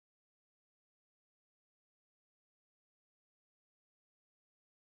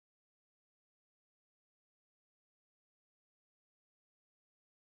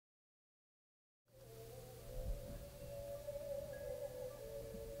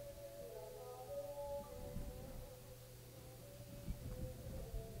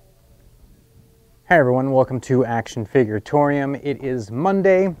Hi everyone, welcome to Action Figure-Atorium. It is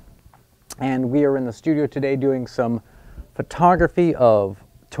Monday and we are in the studio today doing some photography of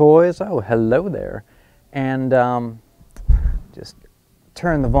toys. Oh, hello there. And just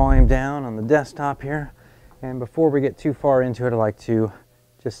turn the volume down on the desktop here. And before we get too far into it, I'd like to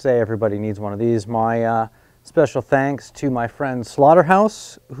just say everybody needs one of these. My special thanks to my friend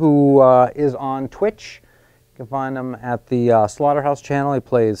Slaughterhouse, who is on Twitch. You can find him at the Slaughterhouse channel. He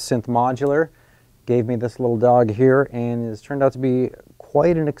plays synth modular. Gave me this little dog here, and it's turned out to be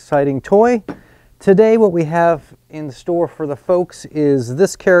quite an exciting toy. Today what we have in store for the folks is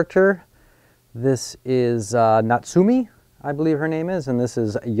this character. This is Natsume, I believe her name is, and this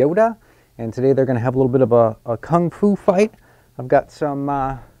is Yoda. And today they're going to have a little bit of a kung fu fight. I've got some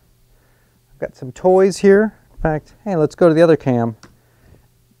toys here. In fact, hey, let's go to the other cam.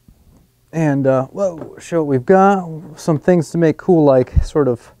 And whoa, show what we've got. Some things to make cool, like sort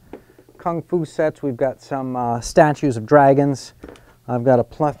of kung fu sets. We've got some statues of dragons. I've got a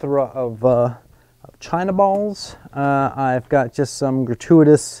plethora of China balls. I've got just some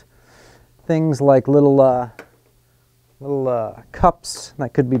gratuitous things like little cups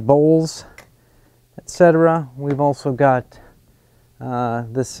that could be bowls, etc. We've also got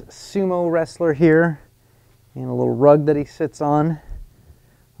this sumo wrestler here and a little rug that he sits on.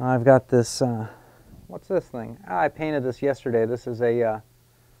 I've got this, what's this thing? I painted this yesterday. This is a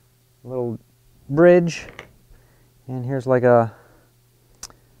little bridge, and here's like a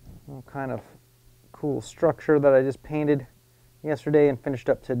little kind of cool structure that I just painted yesterday and finished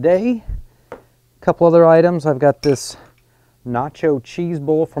up today. A couple other items. I've got this nacho cheese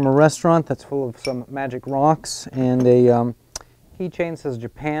bowl from a restaurant that's full of some magic rocks, and a keychain says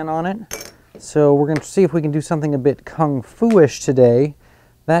Japan on it. So we're going to see if we can do something a bit kung fu-ish today.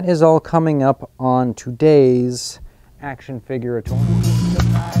 That is all coming up on today's Action Figure-Atorium.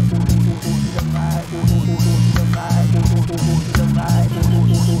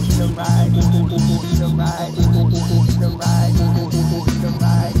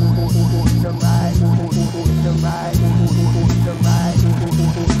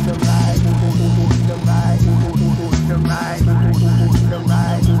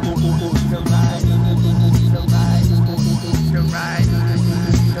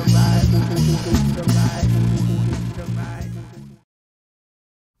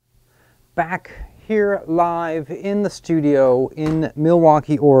 Back here live in the studio in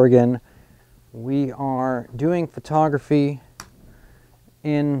Milwaukee, Oregon. We are doing photography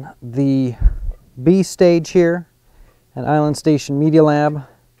in the B stage here at Island Station Media Lab.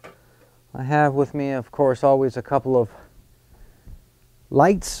 I have with me, of course, always a couple of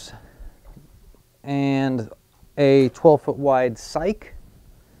lights and a 12-foot wide cyc.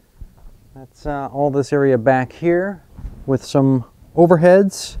 That's all this area back here with some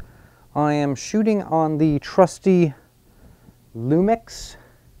overheads. I am shooting on the trusty Lumix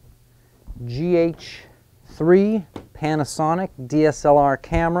GH3 Panasonic DSLR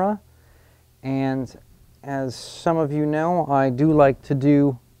camera, and as some of you know, I do like to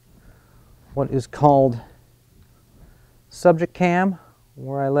do what is called subject cam,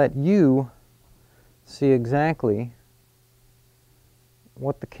 where I let you see exactly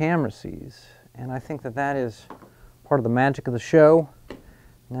what the camera sees, and I think that that is part of the magic of the show.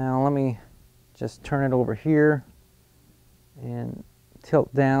 Now let me just turn it over here and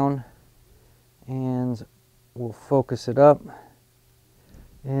tilt down, and we'll focus it up,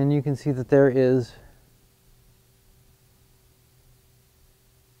 and you can see that there is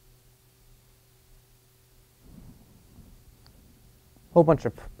a whole bunch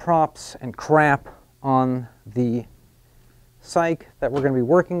of props and crap on the cyc that we're going to be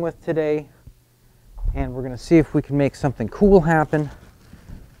working with today, and we're going to see if we can make something cool happen.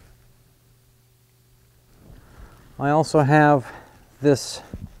 I also have this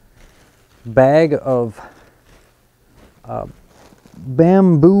bag of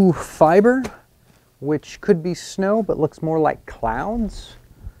bamboo fiber, which could be snow but looks more like clouds.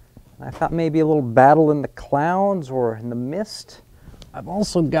 I thought maybe a little battle in the clouds or in the mist. I've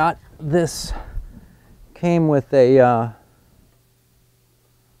also got this, came with a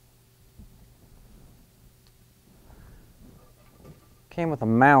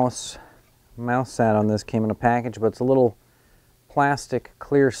mouse. Mouse sat on this, came in a package, but it's a little plastic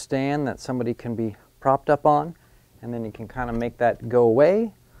clear stand that somebody can be propped up on, and then you can kind of make that go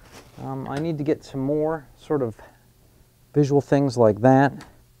away. I need to get some more sort of visual things like that.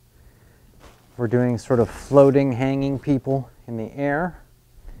 We're doing sort of floating, hanging people in the air.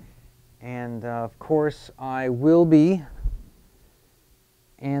 And of course, I will be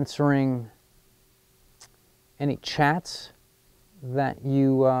answering any chats that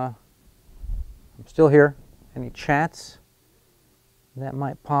you I'm still here. Any chats that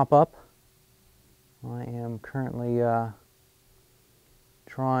might pop up? I am currently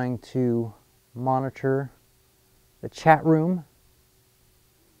trying to monitor the chat room,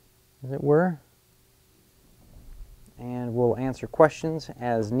 as it were, and we'll answer questions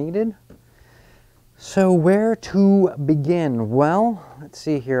as needed. So where to begin? Well, let's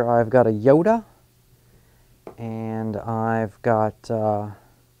see here. I've got a Yoda, and I've got a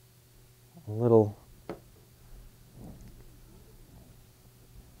little...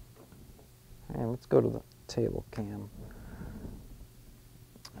 And let's go to the table cam.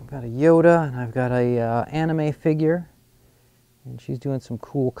 I've got a Yoda, and I've got a anime figure, and she's doing some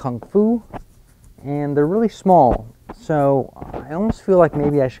cool kung fu, and they're really small, so I almost feel like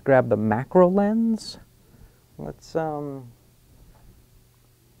maybe I should grab the macro lens. Let's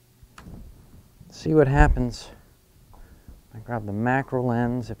see what happens. I grab the macro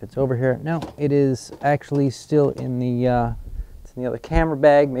lens. If it's over here, no, it is actually still in the it's in the other camera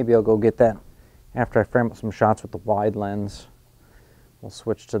bag. Maybe I'll go get that after I frame up some shots with the wide lens. We'll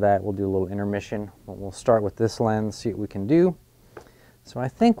switch to that. We'll do a little intermission. We'll start with this lens, see what we can do. So I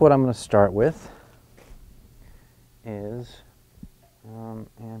think what I'm going to start with is,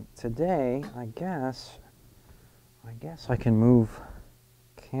 and today I guess I can move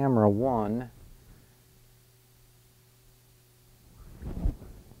camera 1.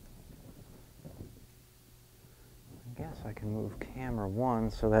 I can move camera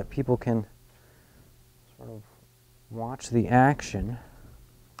 1 so that people can sort of watch the action.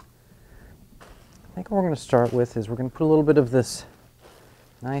 I think what we're going to start with is we're going to put a little bit of this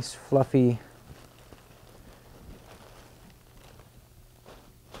nice fluffy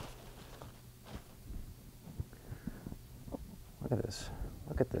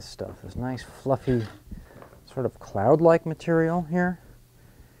look at this stuff, this nice fluffy sort of cloud-like material here,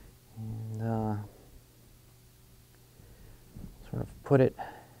 and sort of put it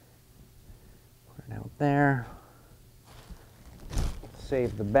out there.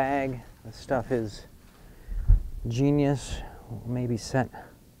 Save the bag. This stuff is genius. We'll maybe set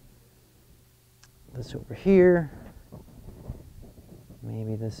this over here.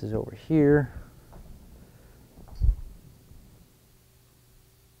 Maybe this is over here.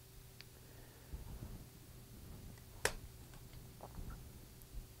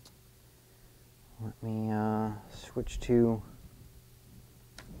 Let me switch to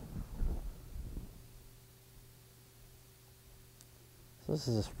this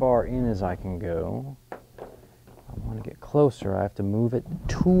is as far in as I can go. If I want to get closer, I have to move it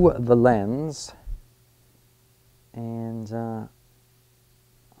to the lens. And so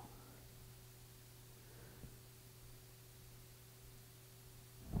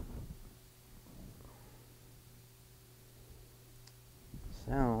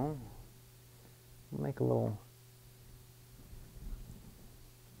we'll make a little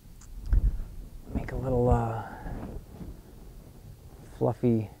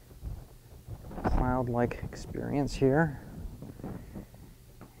fluffy cloud-like experience here,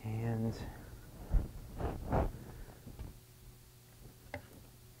 and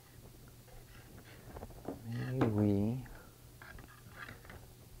maybe we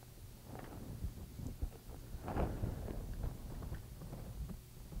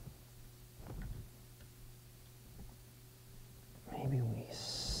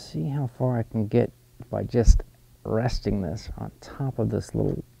see how far I can get by just resting this on top of this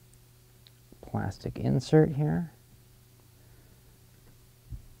little plastic insert here.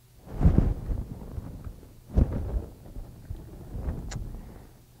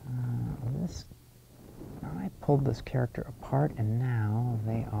 I pulled this character apart, and now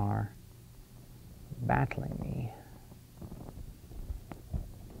they are battling me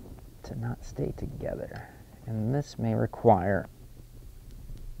to not stay together, and this may require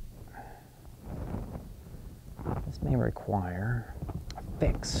a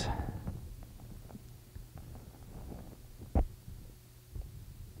fix.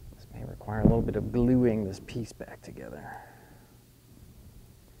 This may require a little bit of gluing this piece back together.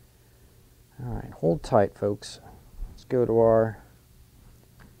 All right, hold tight, folks. Let's go to our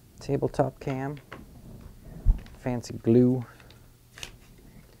tabletop cam. Fancy glue.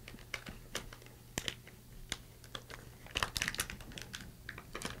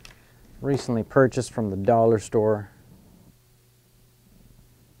 Recently purchased from the dollar store.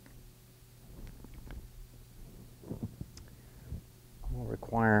 Will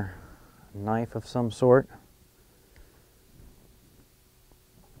require a knife of some sort,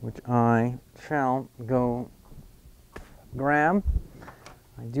 which I shall go grab.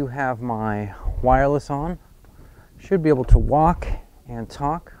 I do have my wireless on. Should be able to walk and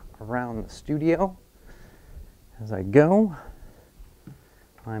talk around the studio as I go.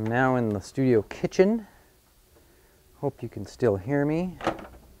 I'm now in the studio kitchen. Hope you can still hear me.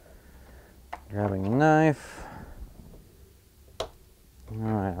 Grabbing a knife.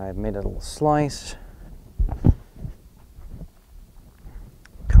 Alright, I've made a little slice.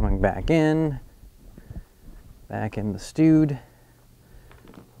 Coming back in the stewed.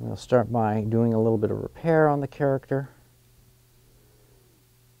 We'll start by doing a little bit of repair on the character.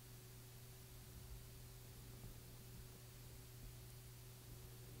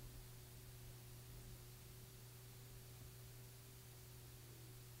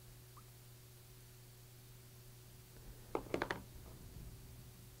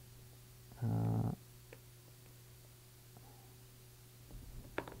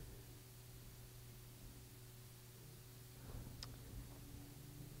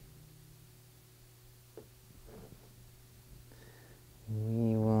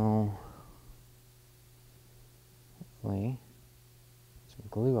 We will hopefully get some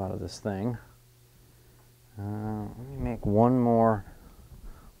glue out of this thing. Let me make one more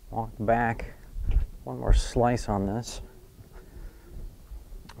walk back, one more slice on this.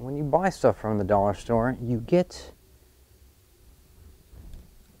 When you buy stuff from the dollar store, you get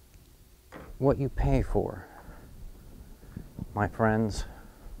what you pay for, my friends.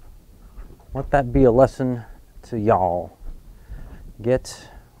 Let that be a lesson to y'all. Get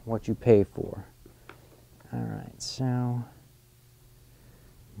what you pay for. All right, so a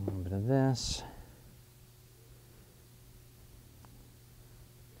little bit of this.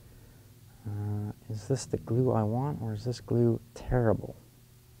 Is this the glue I want, or is this glue terrible?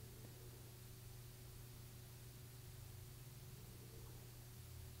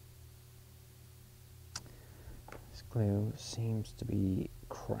 This glue seems to be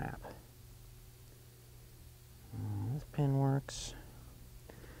crap. This pin works.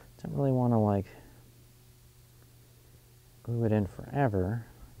 Don't really want to like glue it in forever.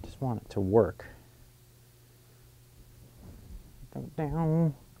 Just want it to work. Go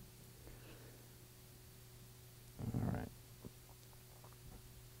down. All right.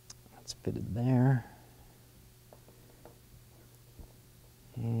 That's fitted there.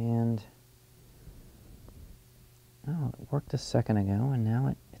 And oh, it worked a second ago, and now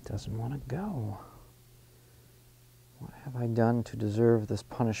it doesn't want to go. What have I done to deserve this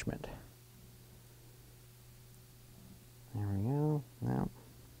punishment? There we go. Now,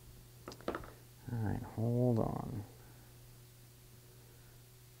 all right, hold on.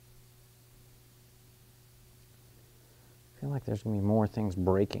 I feel like there's going to be more things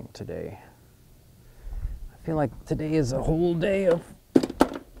breaking today. I feel like today is a whole day of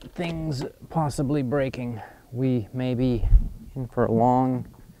things possibly breaking. We may be in for a long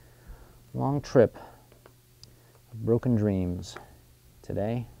trip of broken dreams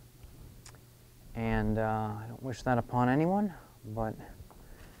today. And I don't wish that upon anyone, but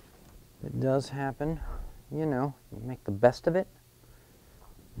if it does happen, you know, you make the best of it.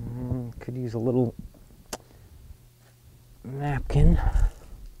 Could use a little napkin.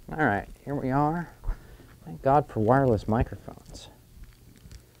 All right, here we are. Thank God for wireless microphones.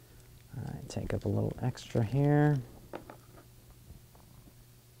 All right, take up a little extra here.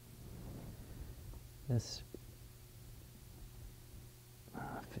 This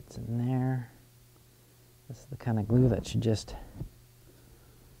fits in there. This is the kind of glue that should just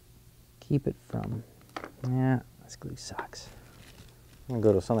keep it from, yeah, this glue sucks. I'm gonna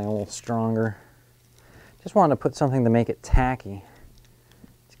go to something a little stronger. Just wanted to put something to make it tacky,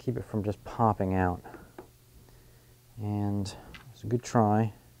 to keep it from just popping out. And it's a good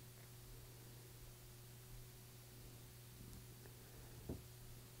try.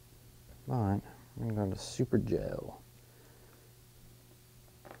 But I'm gonna go to super gel.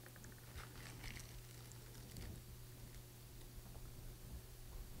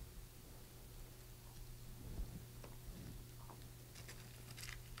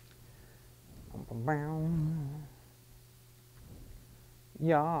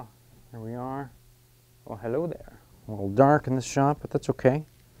 Yeah, here we are. Well, hello there. A little dark in this shot, but that's okay.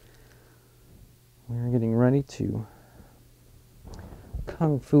 We're getting ready to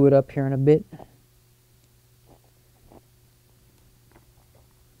kung fu it up here in a bit. A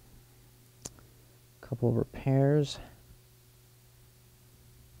couple of repairs.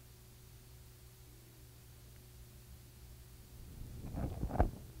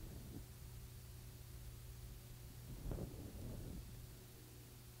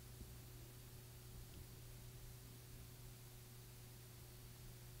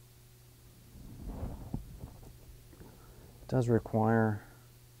 Does require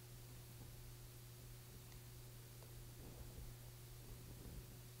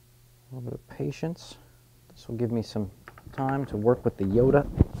A little bit of patience. This will give me some time to work with the Yoda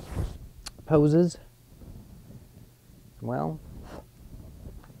poses. Well,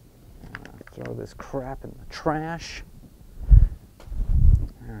 throw this crap in the trash.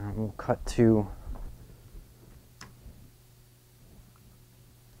 And we'll cut to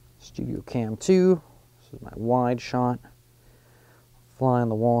Studio Cam 2. This is my wide shot. Fly on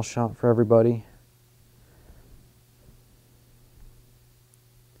the wall shot for everybody.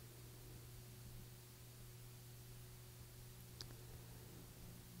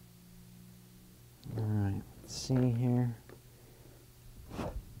 All right, let's see here.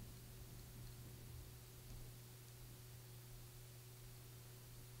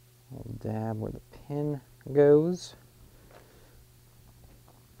 Little dab where the pin goes.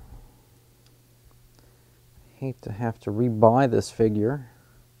 Hate to have to rebuy this figure,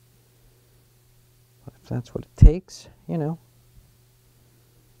 but if that's what it takes, you know.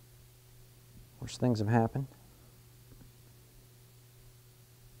 Worse things have happened.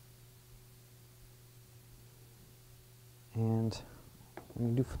 And when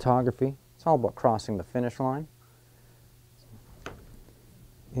you do photography, it's all about crossing the finish line.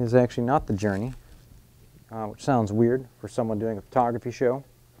 It is actually not the journey, which sounds weird for someone doing a photography show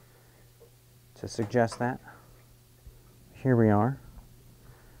to suggest that. Here we are.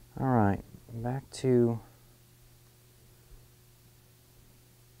 All right, back to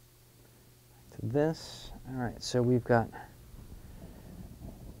this. All right, so we've got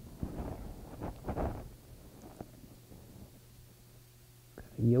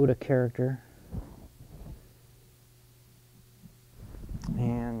a Yoda character.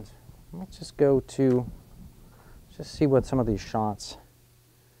 And let's just go to, just see what some of these shots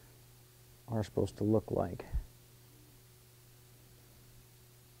are supposed to look like.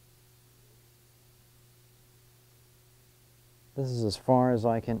 This is as far as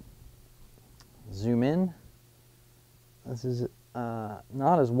I can zoom in. This is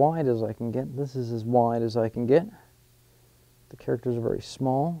not as wide as I can get. This is as wide as I can get. The characters are very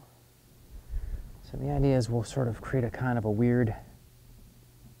small. So the idea is we'll sort of create a kind of a weird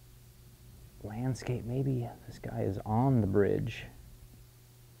landscape. Maybe this guy is on the bridge.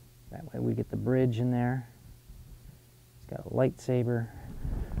 That way we get the bridge in there. He's got a lightsaber.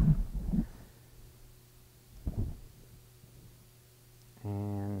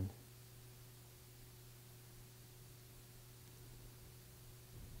 And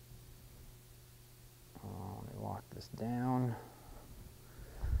let me lock this down.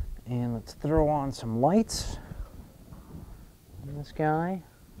 And let's throw on some lights on this guy.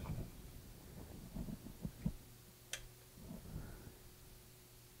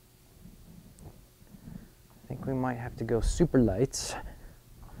 I think we might have to go super lights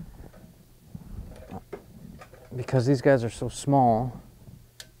because these guys are so small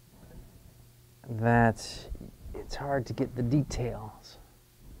that it's hard to get the details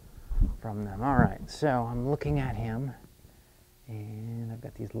from them. All right, so I'm looking at him, and I've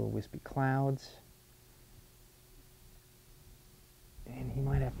got these little wispy clouds, and he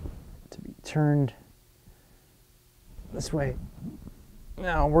might have to be turned this way.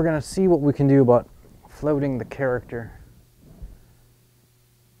 Now we're going to see what we can do about floating the character.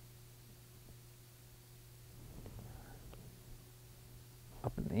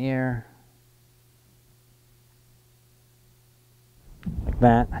 Up in the air. Like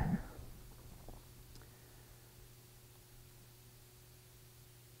that.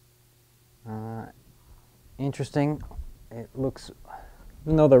 Interesting. It looks,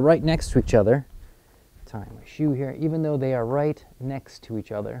 even though they're right next to each other, tying my shoe here, even though they are right next to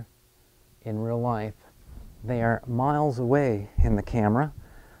each other in real life, they are miles away in the camera.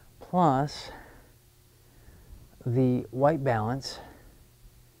 Plus, the white balance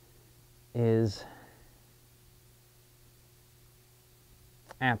is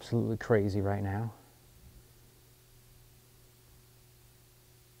absolutely crazy right now.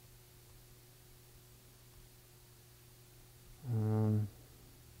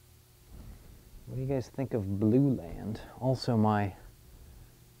 What do you guys think of Blue Land? Also, my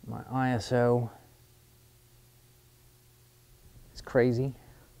ISO is crazy.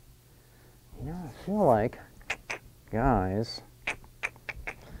 You know, I feel like, guys, I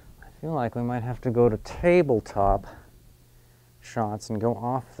feel like we might have to go to tabletop shots and go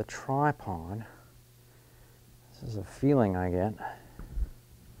off the tripod. This is a feeling I get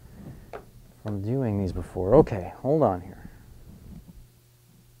from doing these before. Okay, hold on here.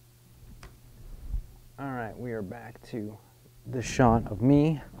 All right, we are back to this shot of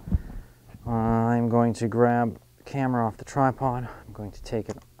me. I'm going to grab the camera off the tripod. I'm going to take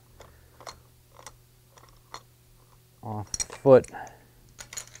it off the foot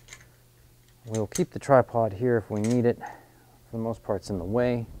We'll keep the tripod here if we need it. For the most part, it's in the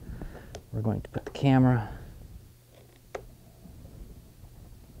way. We're going to put the camera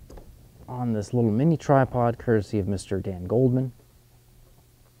on this little mini tripod, courtesy of Mr. Dan Goldman.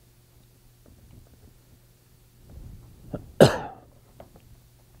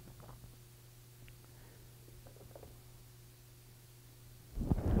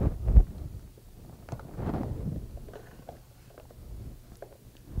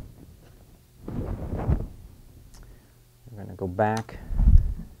 We're going to go back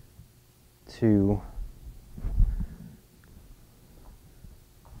to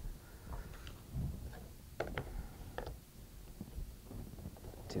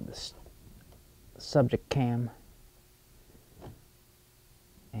the subject cam,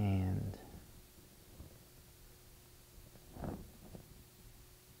 and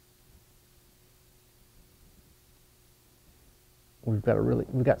we've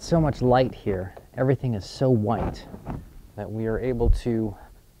got so much light here. Everything is so white that we are able to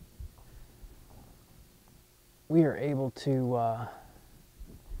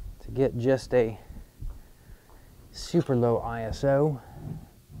get just a super low ISO.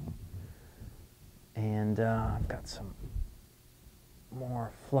 And I've got some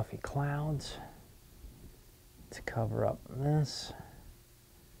more fluffy clouds to cover up this.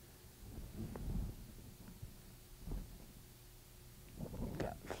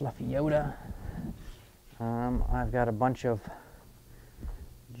 Got fluffy Yoda. I've got a bunch of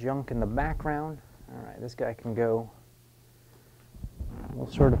junk in the background. All right, this guy can go. We'll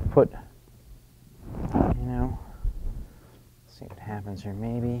sort of put, you know, see what happens here.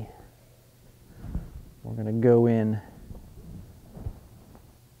 Maybe we're going to go in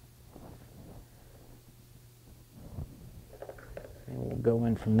and we'll go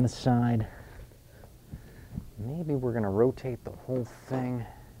in from this side. Maybe we're going to rotate the whole thing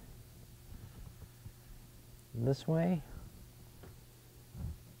this way.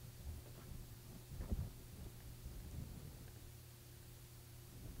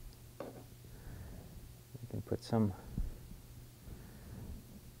 We can put some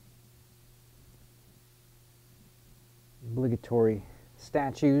obligatory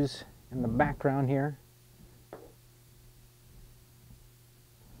statues in the background here.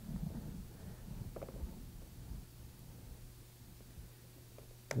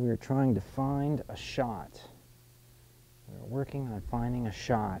 We're trying to find a shot. We're working on finding a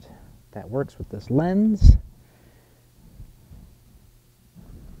shot that works with this lens.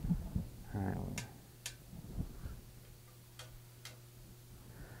 All right.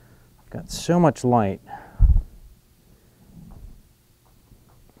 I've got so much light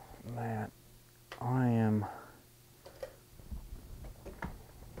that I am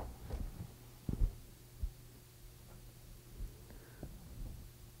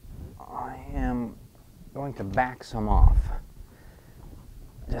going to back some off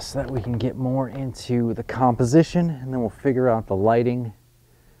just so that we can get more into the composition, and then we'll figure out the lighting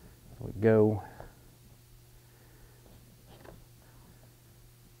as we go.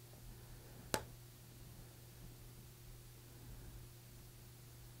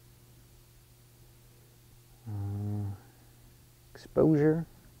 Exposure.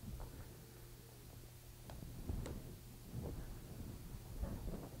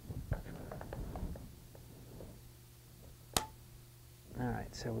 All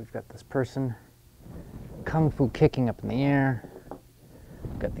right, so we've got this person kung fu kicking up in the air.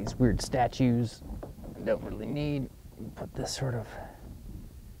 We've got these weird statues we don't really need. Put this sort of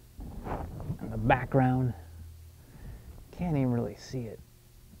in the background. Can't even really see it.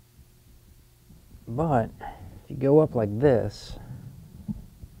 But if you go up like this,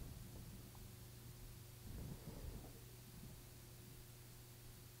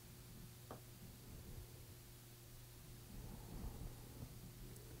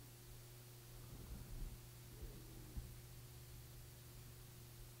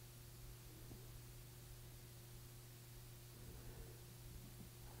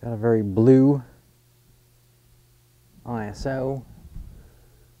 got a very blue ISO.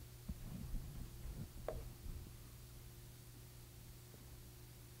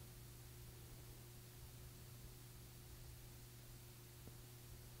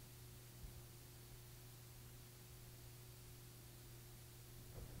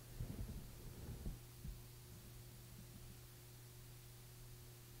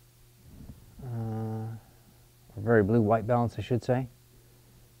 A very blue white balance, I should say.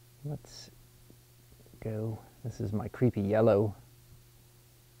 Let's go. This is my creepy yellow.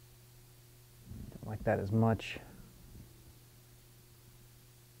 Don't like that as much.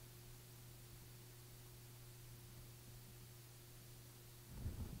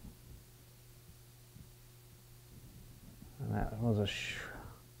 was a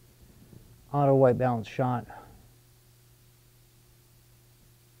auto white balance shot.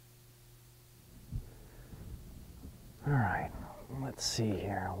 All right, let's see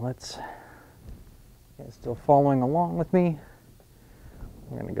here. You guys still following along with me?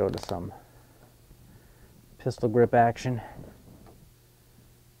 I'm going to go to some pistol grip action.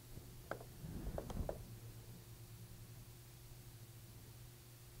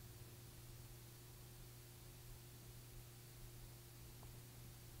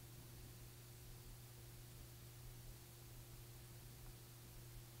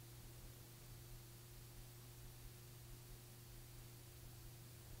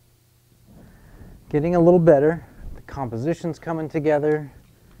 Getting a little better. The composition's coming together.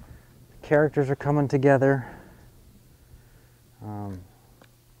 The characters are coming together.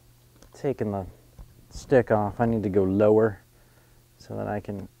 Taking the stick off, I need to go lower so that I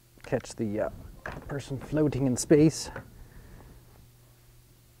can catch the person floating in space.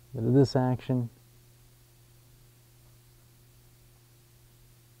 Bit of this action.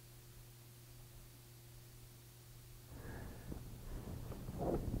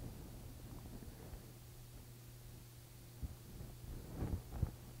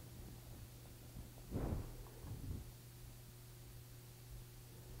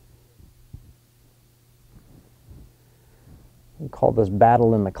 We call this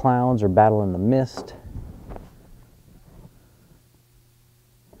battle in the clouds or battle in the mist.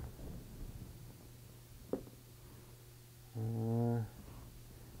 Do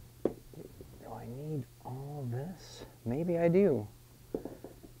I need all this? Maybe I do.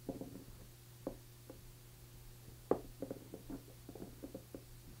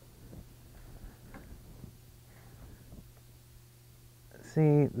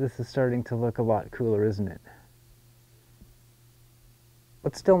 See, this is starting to look a lot cooler, isn't it?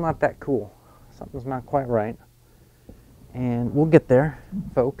 But still not that cool. Something's not quite right. And we'll get there,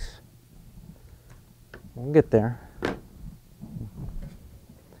 folks. We'll get there.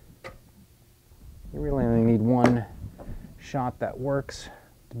 You really only need one shot that works,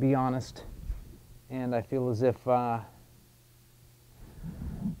 to be honest. And I feel as if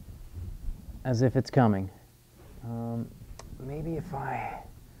it's coming. Maybe if I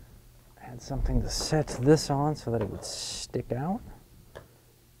had something to set this on so that it would stick out.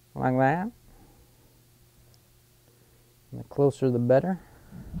 Like that. And the closer the better.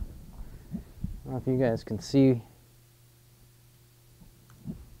 I don't know if you guys can see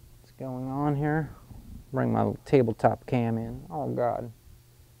what's going on here. Bring my tabletop cam in. Oh God.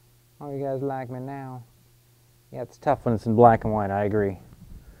 Oh, you guys like me now? Yeah, it's tough when it's in black and white. I agree.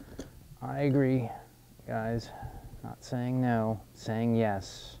 I agree, guys. Not saying no, saying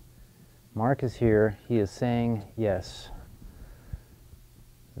yes. Mark is here. He is saying yes.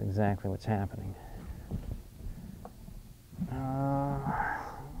 That's exactly what's happening. I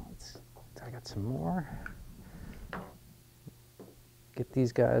got some more. Get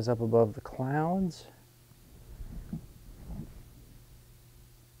these guys up above the clouds.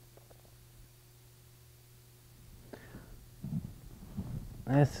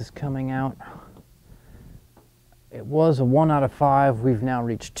 This is coming out. It was a 1 out of 5. We've now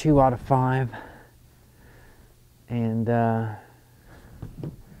reached 2 out of 5. And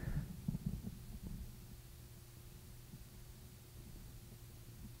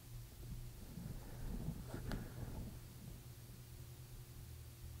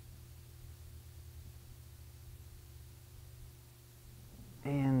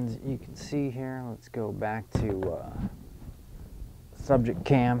you can see here, let's go back to subject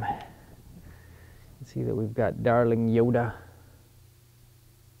cam. See that we've got darling Yoda.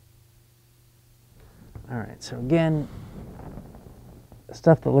 All right, so again,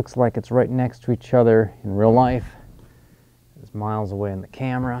 stuff that looks like it's right next to each other in real life is miles away in the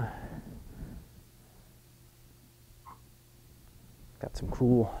camera. Got some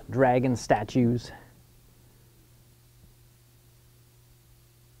cool dragon statues.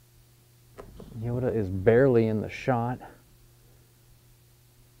 Yoda is barely in the shot.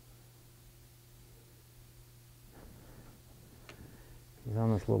 He's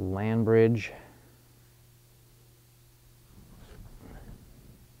on this little land bridge.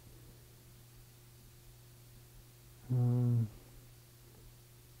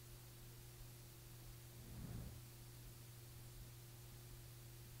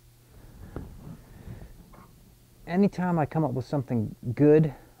 Anytime I come up with something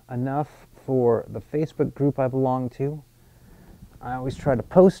good enough for the Facebook group I belong to, I always try to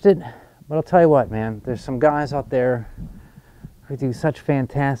post it. But I'll tell you what, man, there's some guys out there who do such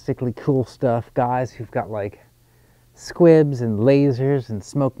fantastically cool stuff. Guys who've got like squibs and lasers and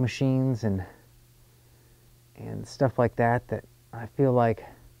smoke machines and stuff like that, that I feel like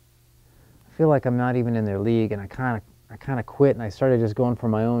I'm not even in their league, and I kind of quit, and I started just going for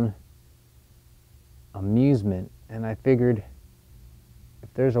my own amusement. And I figured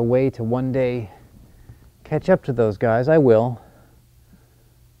if there's a way to one day catch up to those guys, I will.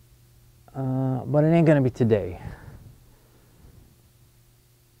 But it ain't gonna be today.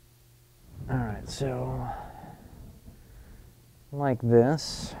 All right, so like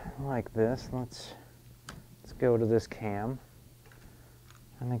this. Let's go to this cam.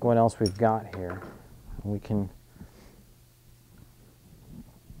 I think what else we've got here. We can.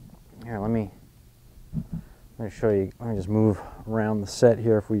 Here, let me show you. Let me just move around the set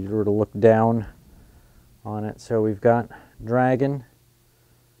here. If we were to look down on it, so we've got dragon,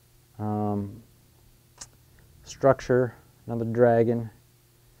 structure, another dragon,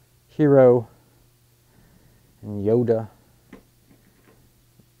 hero, and Yoda.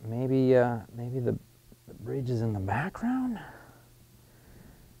 Maybe the bridge is in the background.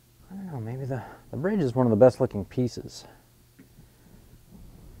 I don't know. Maybe the bridge is one of the best looking pieces.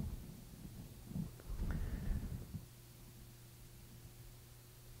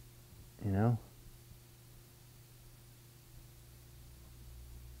 You know.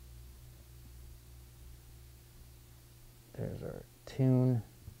 There's our tune.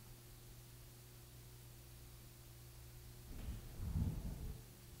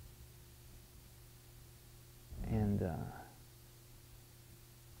 And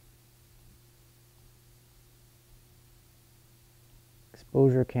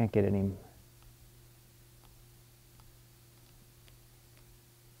exposure can't get any.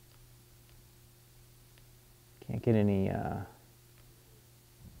 Can't get any.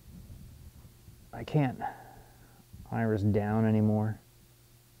 I can't iris down anymore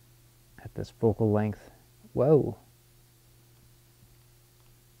at this focal length. Whoa.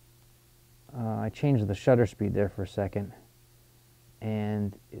 I changed the shutter speed there for a second,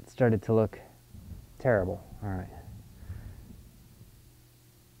 and it started to look terrible. All right.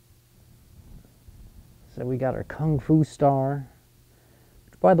 So we got our Kung Fu star,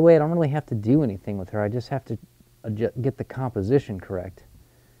 which, by the way, I don't really have to do anything with her. I just have to get the composition correct.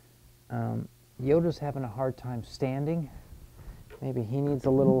 Yoda's having a hard time standing. Maybe he needs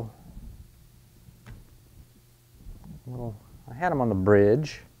a little. I had him on the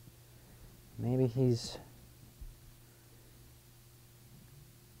bridge. Maybe he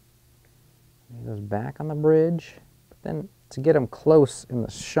goes back on the bridge, but then to get him close in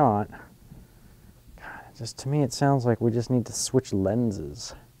the shot, God, just to me it sounds like we just need to switch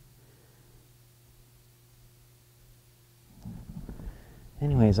lenses.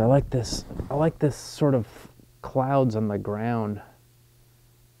 Anyways, I like this sort of clouds on the ground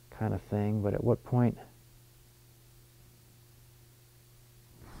kind of thing, but at what point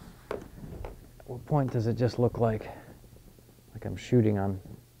does it just look like I'm shooting on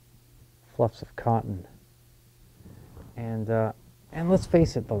fluffs of cotton? And let's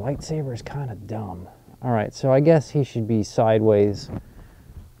face it, the lightsaber is kind of dumb. All right, so I guess he should be sideways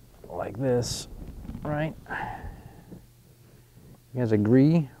like this, right? You guys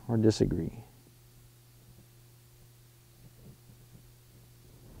agree or disagree?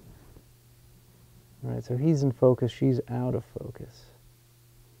 All right, so he's in focus, she's out of focus.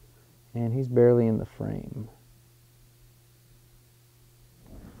 And he's barely in the frame.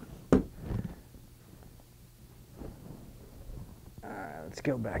 All right, let's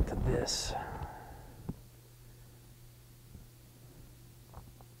go back to this.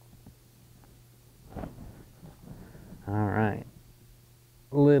 All right.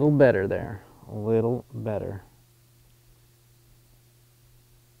 A little better there. A little better.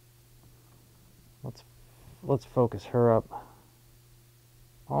 Let's focus her up.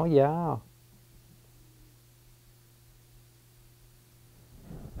 Oh yeah.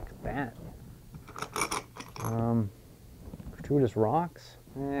 Look at that. Gratuitous rocks?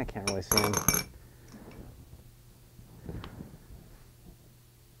 I can't really see them.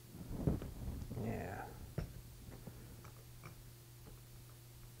 Yeah.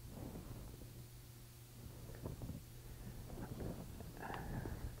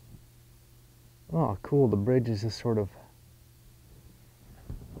 Oh, cool. The bridge is just sort of.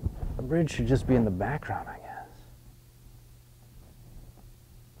 The bridge should just be in the background, I guess.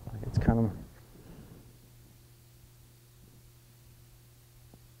 Like it's kind of.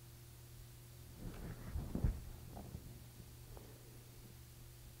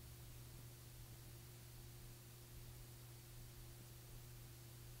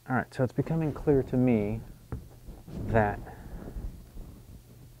 All right, so it's becoming clear to me that.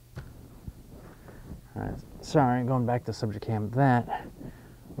 All right, sorry, going back to subject cam, that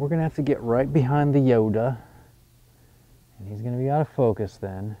we're going to have to get right behind the Yoda, and he's going to be got to focus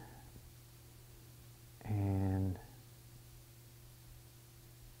then. And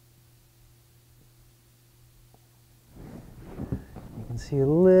you can see a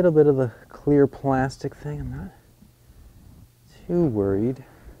little bit of the clear plastic thing. I'm not too worried.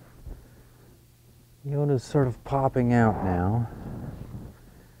 Yoda's sort of popping out now.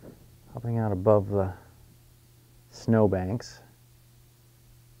 Popping out above the snowbanks.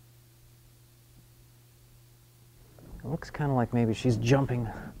 It looks kind of like maybe she's jumping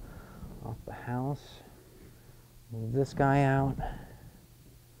off the house. Move this guy out.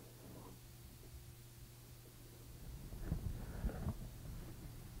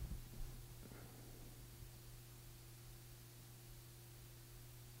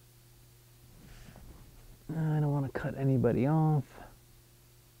 I don't want to cut anybody off.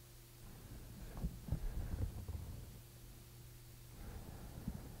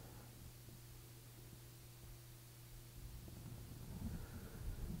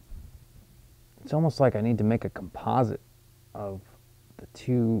 It's almost like I need to make a composite of the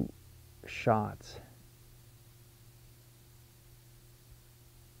two shots.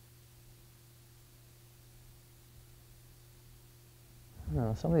 I don't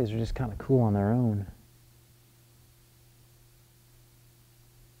know, some of these are just kind of cool on their own.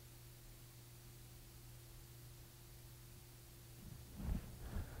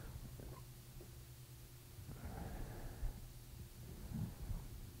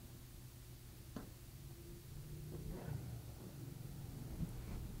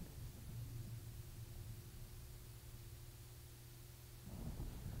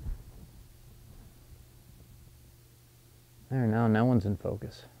 There, now no one's in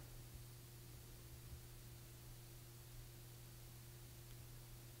focus.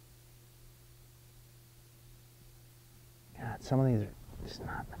 God, some of these are just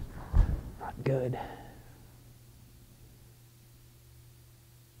not good.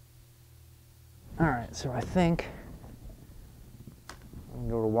 All right, so I think I'm gonna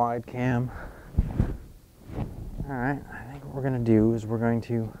go to wide cam. All right, I think what we're gonna do is we're going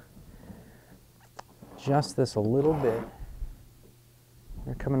to adjust this a little bit.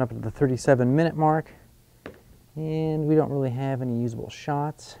 We're coming up to the 37-minute mark, and we don't really have any usable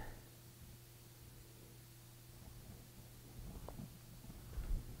shots.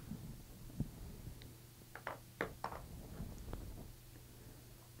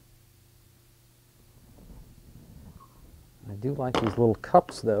 I do like these little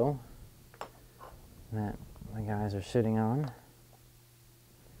cups, though, that the guys are sitting on.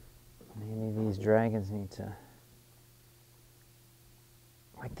 Maybe these dragons need to...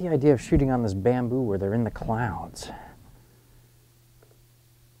 I like the idea of shooting on this bamboo where they're in the clouds.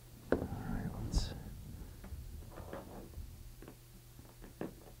 All right, let's...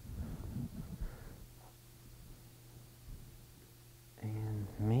 And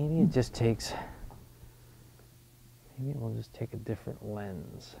maybe it just takes... Maybe we'll just take a different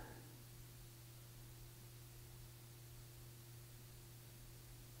lens.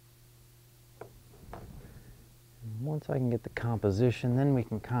 Once I can get the composition, then we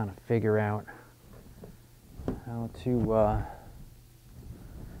can kind of figure out how to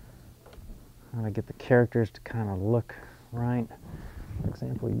get the characters to kind of look right. For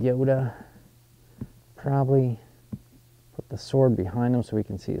example, Yoda, probably put the sword behind him so we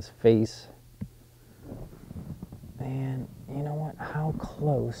can see his face. And you know what? How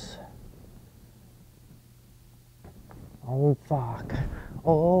close? Oh fuck.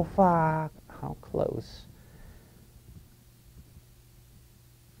 Oh fuck. How close?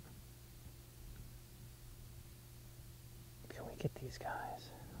 Get these guys.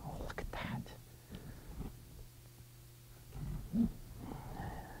 Oh, look at that.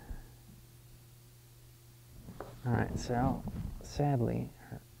 All right, so sadly,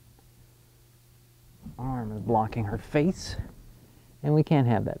 her arm is blocking her face, and we can't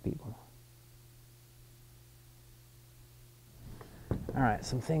have that, people. All right,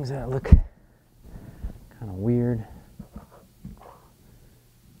 some things that look kind of weird.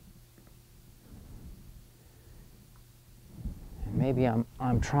 Maybe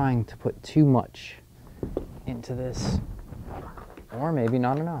I'm trying to put too much into this, or maybe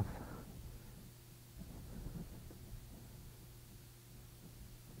not enough.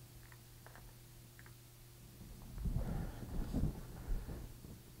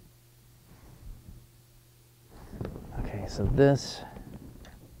 Okay, so this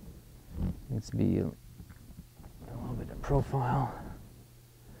needs to be a little bit of profile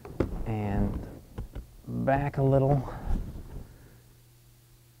and back a little.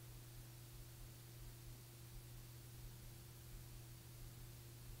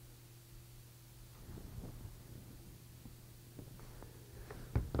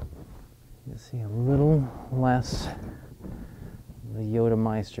 see a little less the Yoda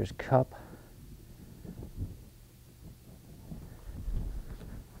Meister's cup.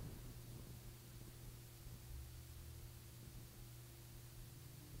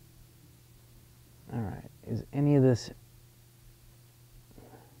 All right, is any of this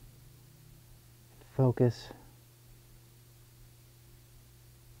focus?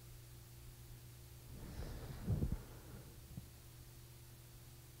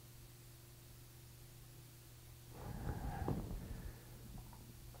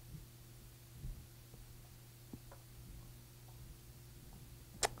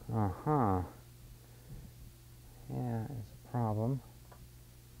 Uh-huh. Yeah, it's a problem.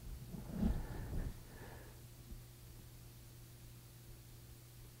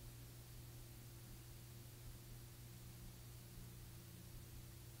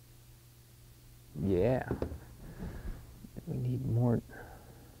 Yeah. We need more.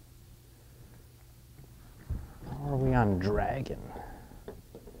 How are we on dragon?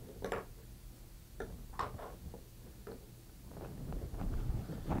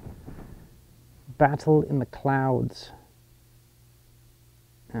 Battle in the clouds.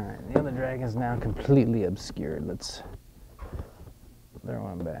 Alright, the other dragon's now completely obscured. Let's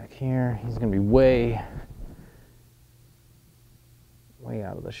throw him back here. He's going to be way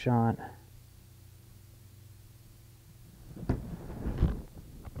out of the shot.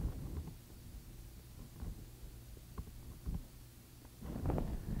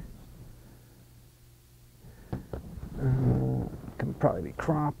 Can probably be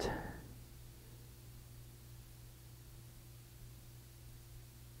cropped.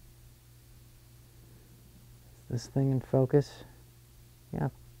 Is this thing in focus? Yeah,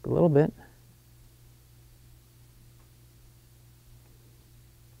 a little bit.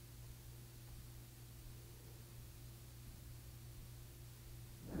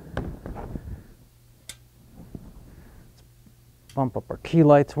 Let's bump up our key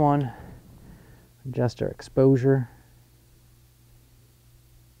lights one. Adjust our exposure.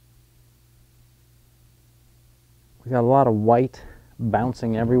 We got a lot of white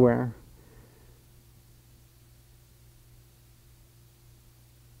bouncing everywhere.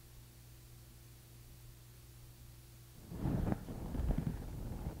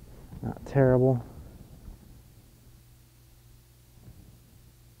 Not terrible.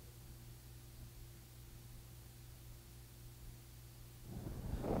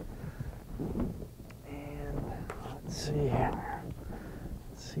 And let's see here.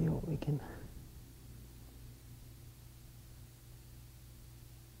 Let's see what we can.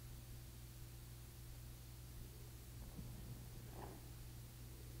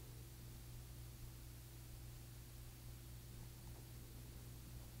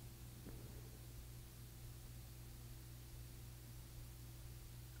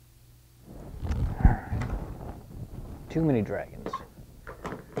 Too many dragons.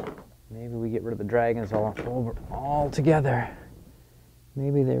 Maybe we get rid of the dragons all together.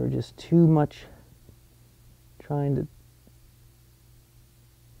 Maybe they were just too much trying to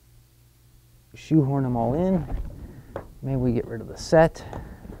shoehorn them all in. Maybe we get rid of the set.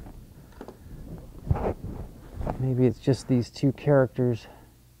 Maybe it's just these two characters.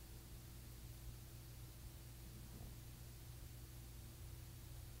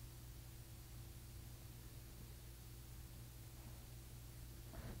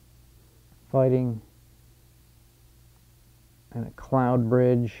 Fighting and a cloud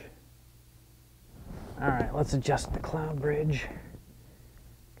bridge. All right, let's adjust the cloud bridge.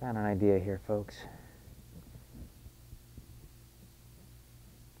 Got an idea here, folks.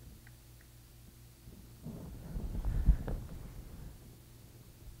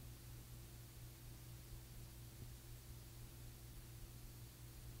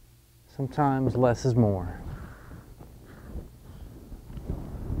 Sometimes less is more.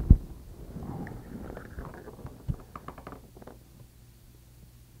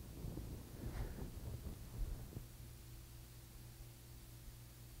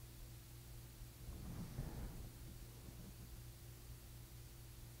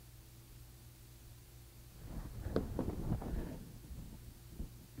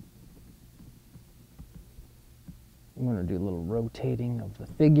 I'm going to do a little rotating of the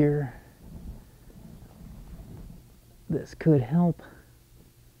figure. This could help.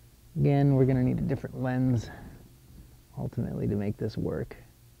 Again, we're going to need a different lens ultimately to make this work.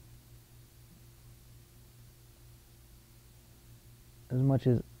 As much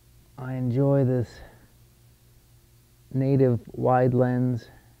as I enjoy this native wide lens,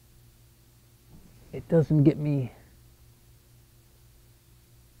 it doesn't get me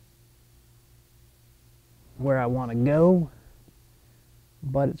where I want to go.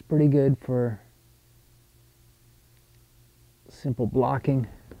 but it's pretty good for simple blocking.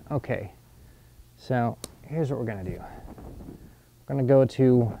 Okay, so here's what we're gonna do. We're gonna go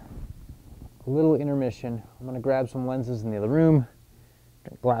to a little intermission. I'm gonna grab some lenses in the other room,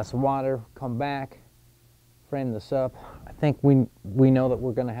 get a glass of water, come back, frame this up. I think we know that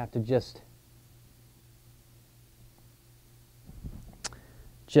we're gonna have to just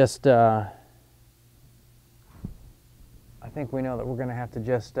I think we know that we're going to have to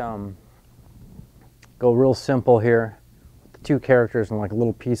just go real simple here with the two characters and like a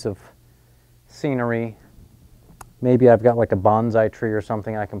little piece of scenery. Maybe I've got like a bonsai tree or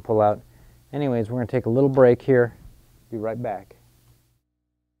something I can pull out. Anyways, we're going to take a little break here. Be right back.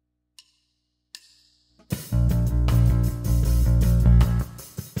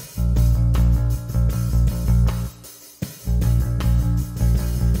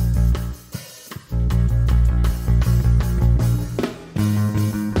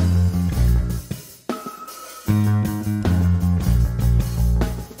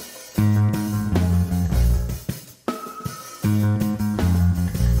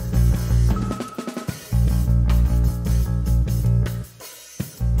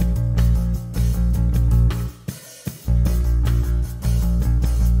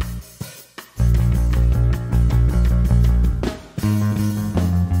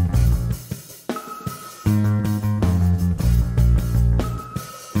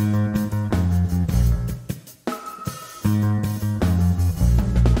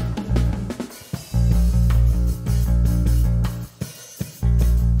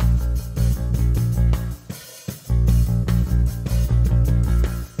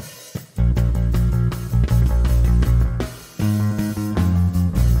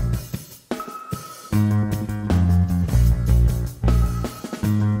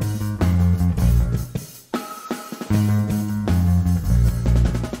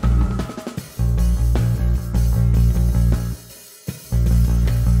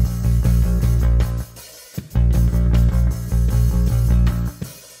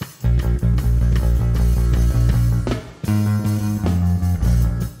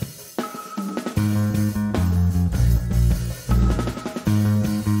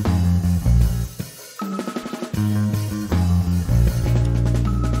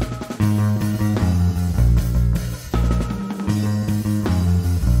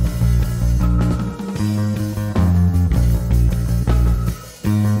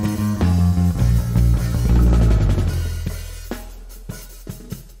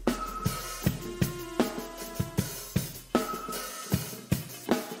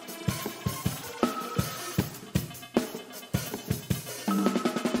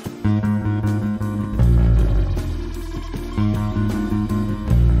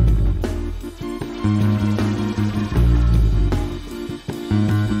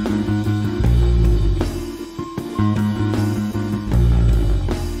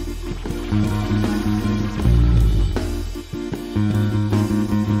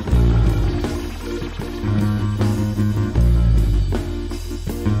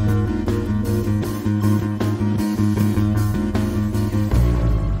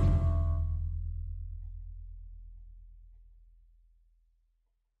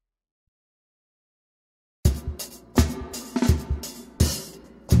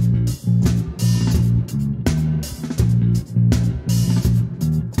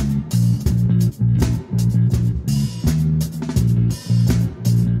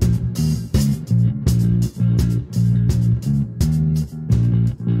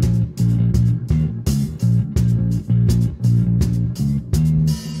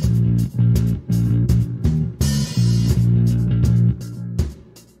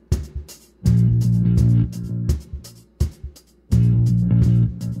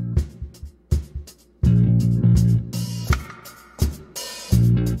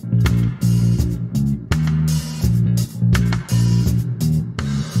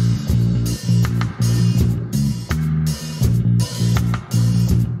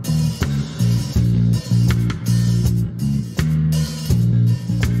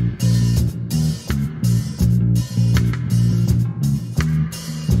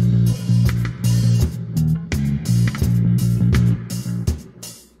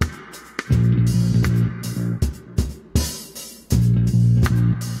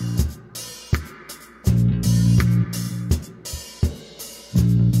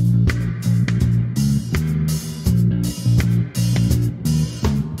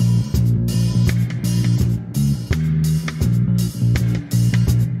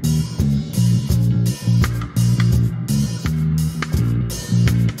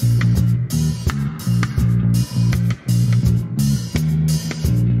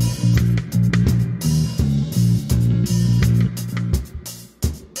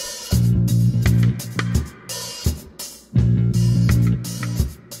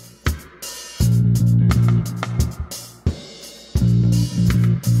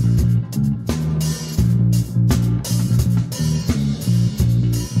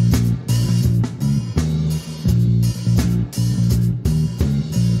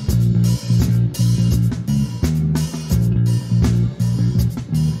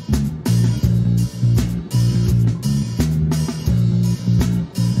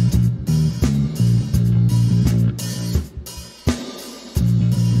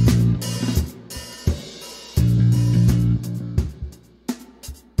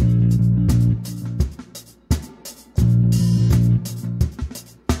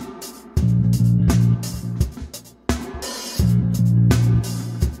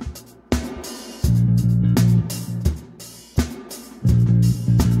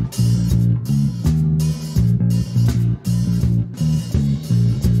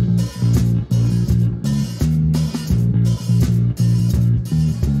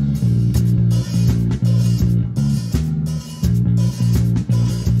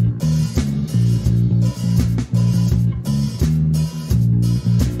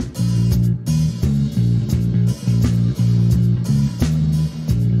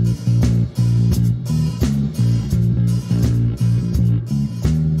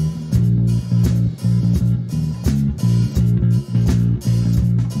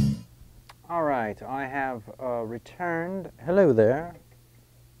 right, I have returned. Hello there.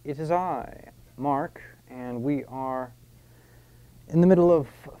 It is I, Mark, and we are in the middle of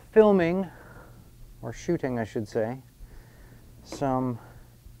filming, or shooting I should say, some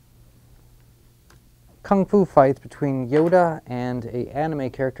kung fu fights between Yoda and an anime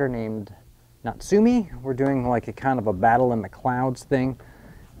character named Natsume. We're doing like a kind of a battle in the clouds thing,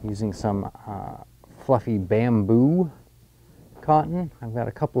 using some fluffy bamboo cotton. I've got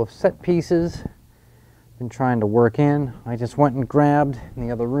a couple of set pieces been trying to work in. I just went and grabbed in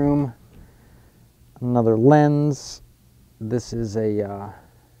the other room another lens. This is a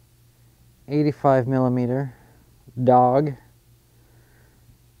 85 millimeter dog,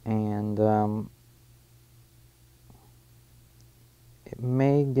 and it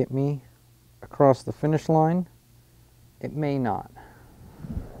may get me across the finish line. It may not.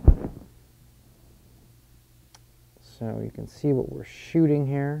 So you can see what we're shooting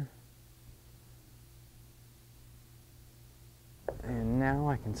here. And now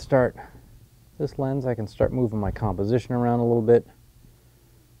I can start, this lens, I can start moving my composition around a little bit.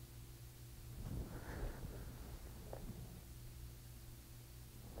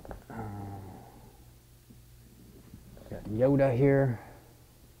 Got Yoda here.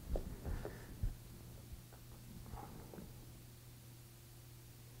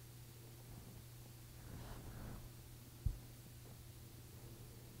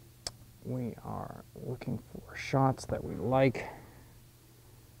 We are looking for shots that we like.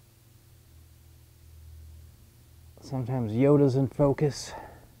 Sometimes Yoda's in focus.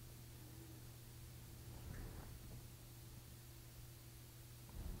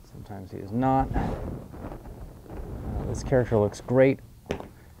 Sometimes he is not. This character looks great up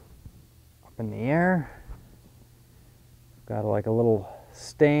in the air. Got like a little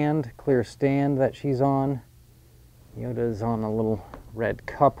stand, clear stand that she's on. Yoda's on a little red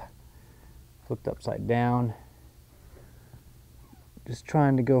cup, flipped upside down. Just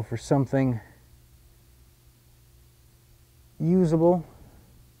trying to go for something usable.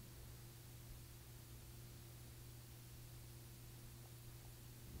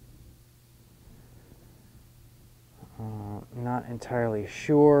 Not entirely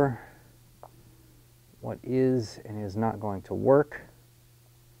sure what is and is not going to work.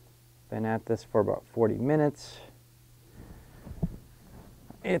 Been at this for about 40 minutes.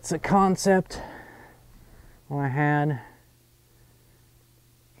 It's a concept I had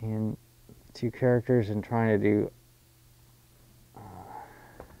in two characters and trying to do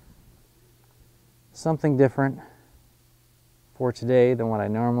something different for today than what I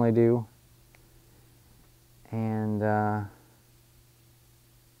normally do. And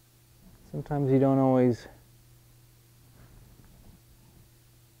sometimes you don't always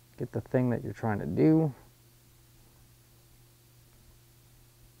get the thing that you're trying to do.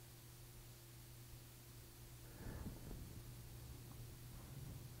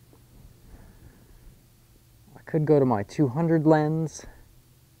 I could go to my 200 lens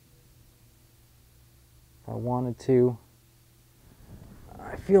if I wanted to.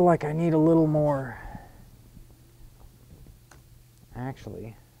 I feel like I need a little more.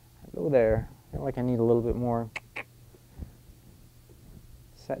 Actually, I go there. I feel like I need a little bit more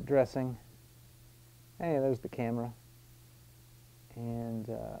set dressing. Hey, there's the camera. And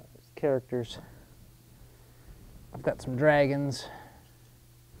there's characters. I've got some dragons.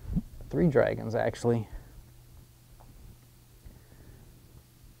 3 dragons, actually.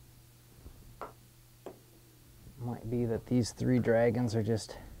 Might be that these 3 dragons are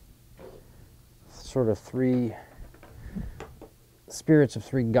just sort of 3 spirits of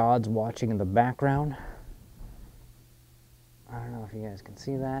 3 gods watching in the background. I don't know if you guys can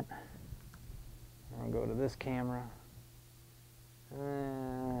see that. I'm going to go to this camera.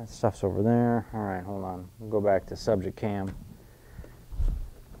 Stuff's over there. Alright, hold on. We'll go back to subject cam.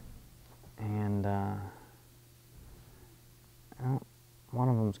 And oh, one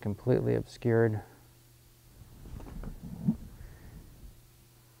of them's completely obscured.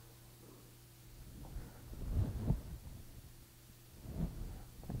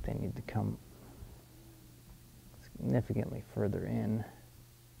 They need to come significantly further in.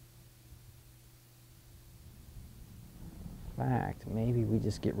 In fact, maybe we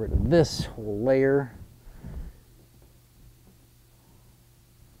just get rid of this whole layer.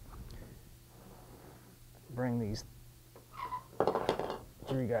 Bring these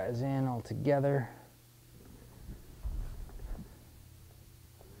 3 guys in all together.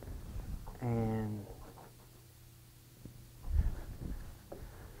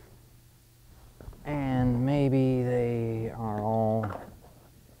 And maybe they are all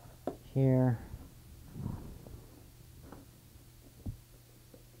here.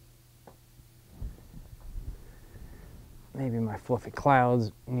 maybe my fluffy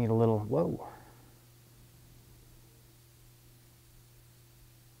clouds need a little, whoa.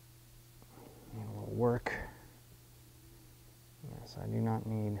 Need a little work. Yes, I do not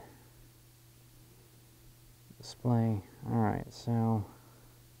need display. All right, so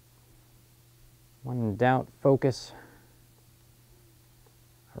when in doubt, focus.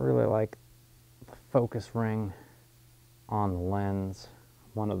 I really like the focus ring on the lens,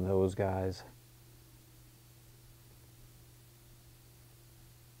 one of those guys.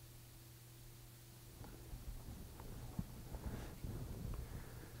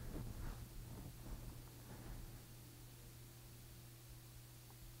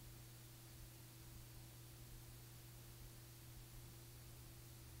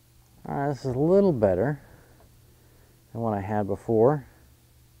 All right, this is a little better than what I had before.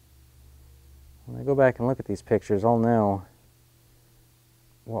 When I go back and look at these pictures, I'll know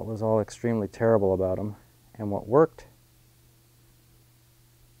what was all extremely terrible about them and what worked.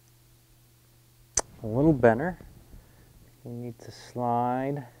 A little better. We need to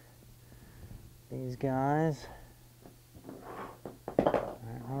slide these guys. All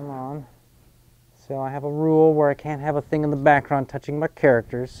right, hold on. So I have a rule where I can't have a thing in the background touching my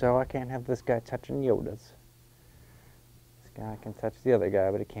characters, so I can't have this guy touching Yoda's. This guy can touch the other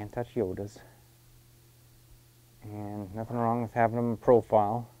guy, but he can't touch Yoda's. And nothing wrong with having them in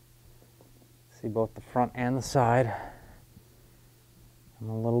profile. See both the front and the side. And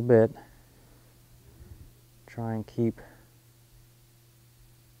a little bit. Try and keep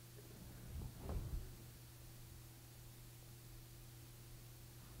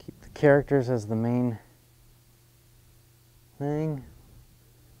the characters as the main thing.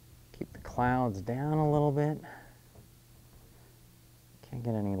 Keep the clouds down a little bit. Can't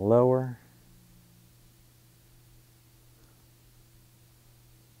get any lower.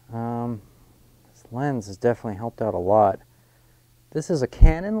 This lens has definitely helped out a lot. This is a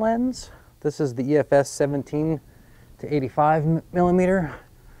Canon lens. This is the EFS 17 to 85 millimeter.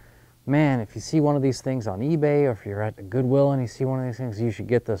 Man, if you see one of these things on eBay or if you're at the Goodwill and you see one of these things, you should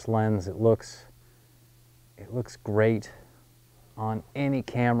get this lens. It looks great on any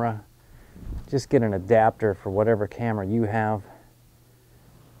camera. Just get an adapter for whatever camera you have.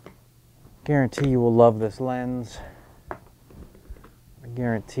 Guarantee you will love this lens. I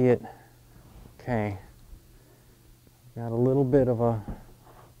guarantee it. Okay, got a little bit of a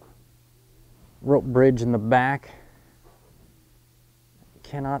rope bridge in the back.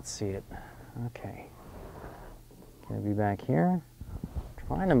 Cannot see it. Okay, gonna be back here.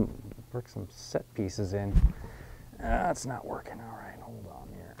 Trying to work some set pieces in. It's not working. All right, hold on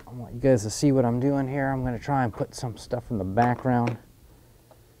here. I want you guys to see what I'm doing here. I'm gonna try and put some stuff in the background.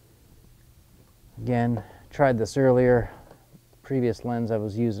 Again, tried this earlier. The previous lens I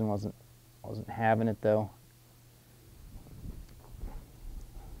was using wasn't having it though.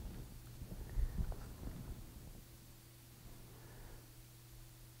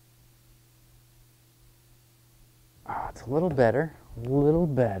 Oh, it's a little better, a little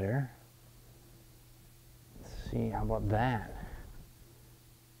better. Let's see, how about that?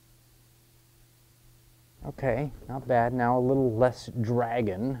 Okay, not bad. Now a little less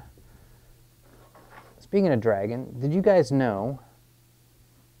dragon. Speaking of dragon, did you guys know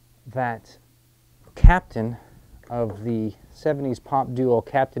that captain of the 70s pop duo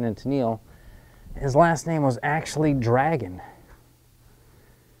Captain and Tennille, his last name was actually Dragon?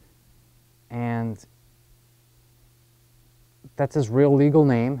 And that's his real legal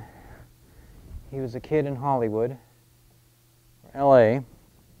name. He was a kid in Hollywood, LA, and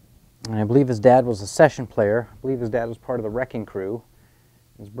I believe his dad was a session player. I believe his dad was part of the Wrecking Crew.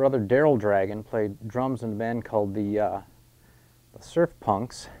 His brother Daryl Dragon played drums in a band called the Surf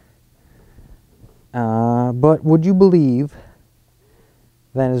Punks. But would you believe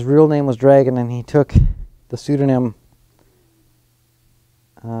that his real name was Dragon and he took the pseudonym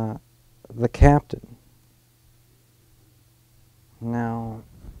The Captain? Now,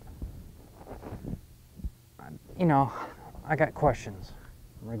 you know, I got questions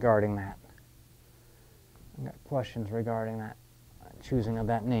regarding that. I got questions regarding that choosing of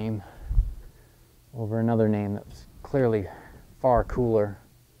that name over another name that was clearly far cooler.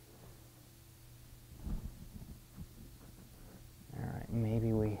 All right,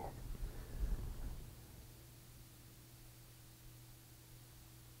 maybe we...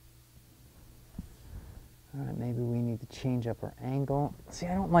 All right, maybe we need to change up our angle. See,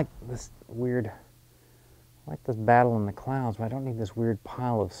 I don't like this weird... I like this battle in the clouds, but I don't need this weird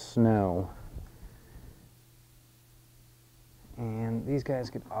pile of snow. And these guys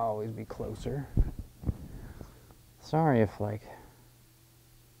could always be closer. Sorry if, like,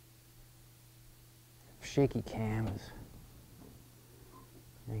 shaky cam is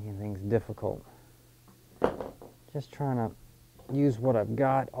making things difficult. Just trying to use what I've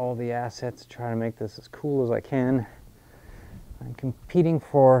got, all the assets, try to make this as cool as I can. I'm competing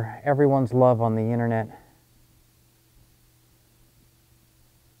for everyone's love on the internet.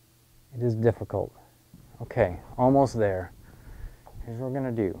 It is difficult. Okay, almost there. Here's what we're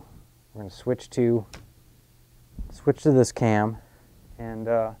gonna do. We're gonna switch to this cam,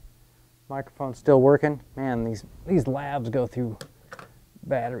 and microphone's still working. Man, these labs go through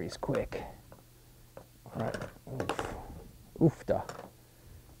batteries quick. All right, oofda.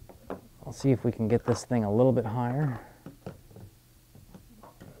 I'll see if we can get this thing a little bit higher.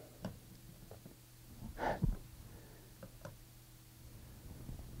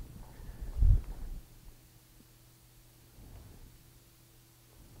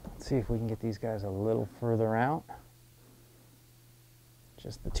 Let's see if we can get these guys a little further out.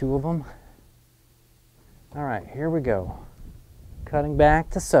 Just the two of them. All right, here we go. Cutting back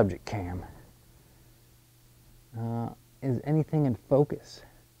to subject cam. Is anything in focus?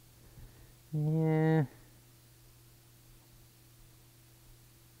 Yeah.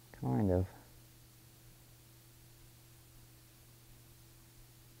 Kind of.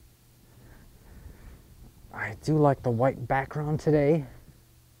 I do like the white background today.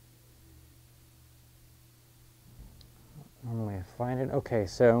 Normally I find it. Okay,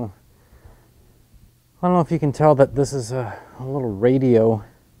 so I don't know if you can tell that this is a little radio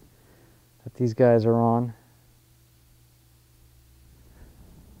that these guys are on.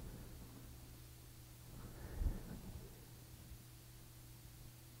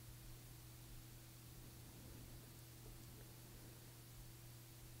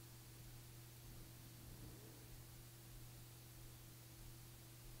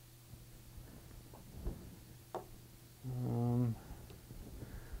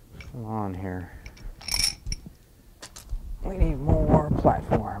 Come on here. We need more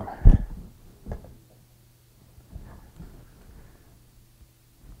platform.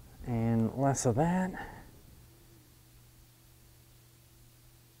 And less of that.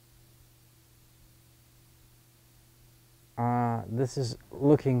 This is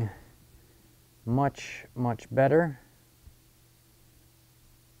looking much, much better.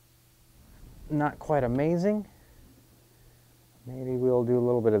 Not quite amazing. Maybe we'll do a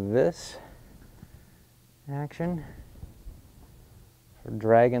little bit of this action for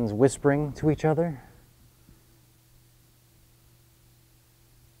dragons whispering to each other.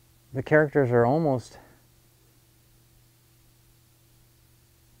 The characters are almost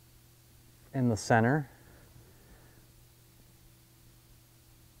in the center.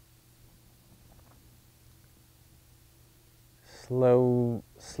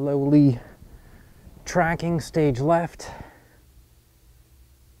 Slowly tracking stage left.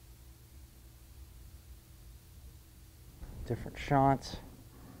 Different shots.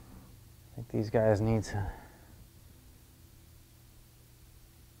 I think these guys need to.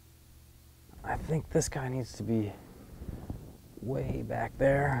 I think this guy needs to be way back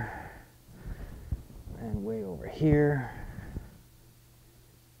there and way over here.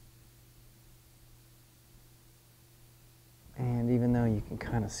 And even though you can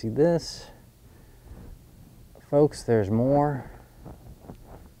kind of see this, folks, there's more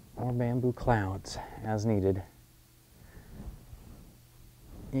bamboo clouds as needed.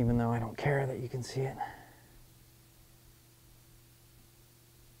 Even though I don't care that you can see it.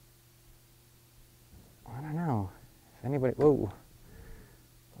 I don't know if anybody, whoa.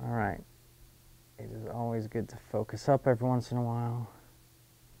 All right, it is always good to focus up every once in a while.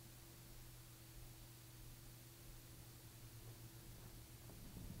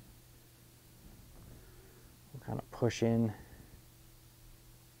 We'll kind of push in.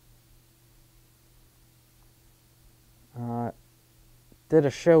 Did a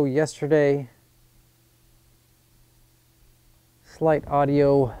show yesterday. Slight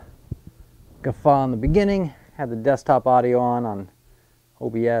audio guffaw in the beginning. Had the desktop audio on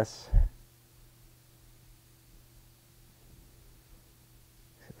OBS.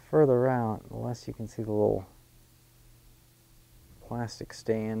 Further out, the less you can see the little plastic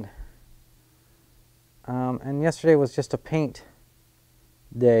stand. And yesterday was just a paint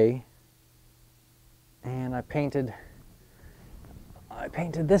day. And I painted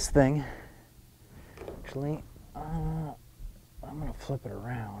this thing. Actually, I'm gonna flip it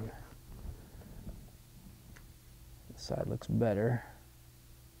around. This side looks better.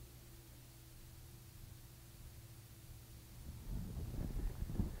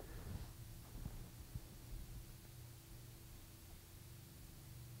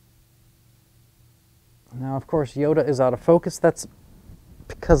 Now, of course, Yoda is out of focus. That's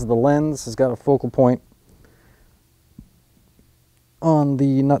because the lens has got a focal point on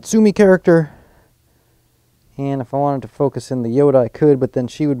the Natsume character. And if I wanted to focus in the Yoda, I could, but then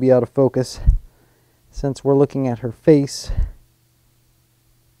she would be out of focus. Since we're looking at her face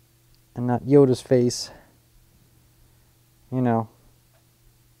and not Yoda's face, you know,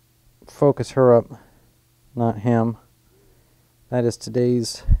 focus her up, not him. That is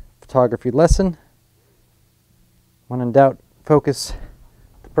today's photography lesson. When in doubt, focus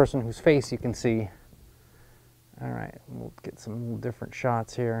the person whose face you can see. All right, we'll get some different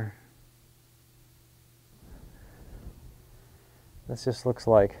shots here. This just looks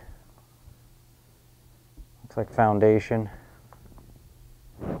like foundation.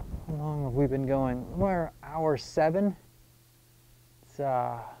 How long have we been going? We're hour 7. It's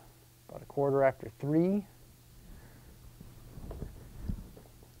about 3:15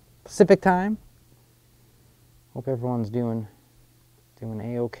 Pacific time. Hope everyone's doing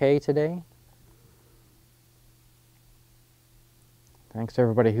A-okay today. Thanks to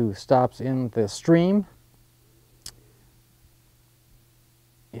everybody who stops in the stream.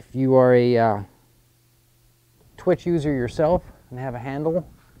 If you are a Twitch user yourself and have a handle,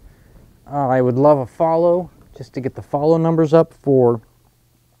 I would love a follow just to get the follow numbers up for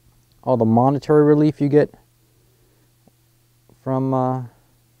all the monetary relief you get from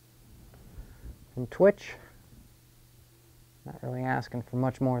Twitch. Not really asking for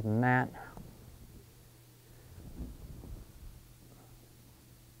much more than that.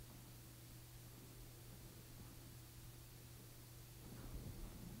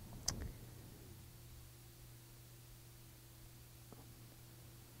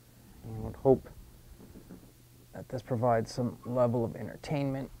 Hope that this provides some level of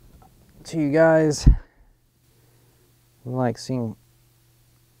entertainment to you guys. We like seeing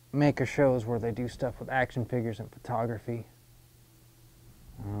maker shows where they do stuff with action figures and photography.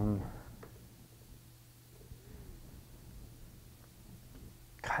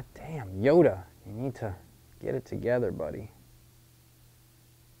 God damn, Yoda, you need to get it together, buddy.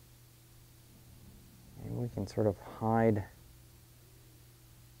 Maybe we can sort of hide.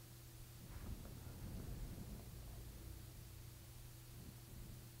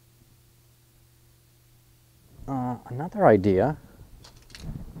 Another idea.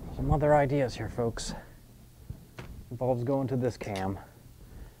 Some other ideas here, folks. Involves going to this cam.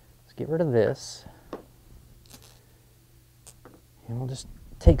 Let's get rid of this. And we'll just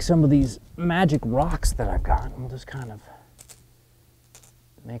take some of these magic rocks that I've got, and we'll just kind of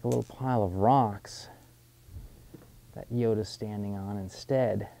make a little pile of rocks that Yoda's standing on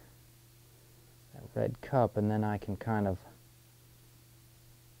instead. That red cup, and then I can kind of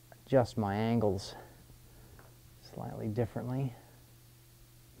adjust my angles slightly differently.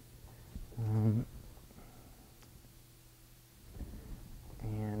 And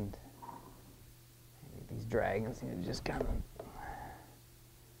maybe these dragons need to just kind of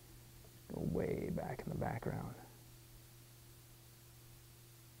go way back in the background.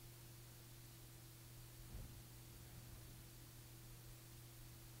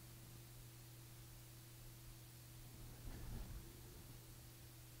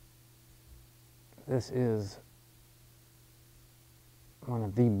 This is one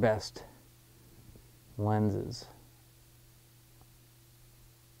of the best lenses.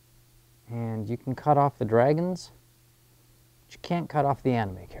 And you can cut off the dragons, but you can't cut off the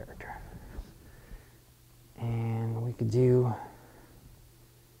anime character. And we could do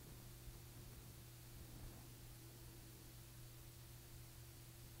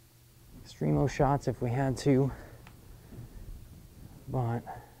extremo shots if we had to, but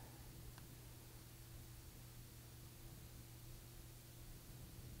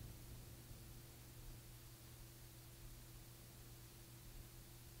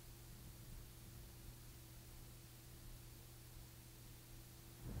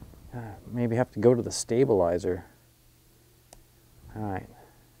maybe have to go to the stabilizer. All right.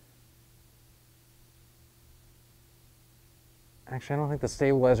 Actually, I don't think the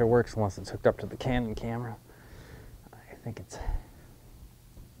stabilizer works unless it's hooked up to the Canon camera. I think it's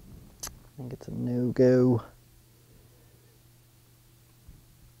a no-go.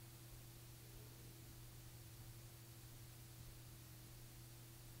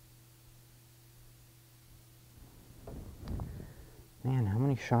 Man, how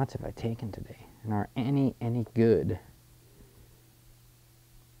many shots have I taken today? And are any good?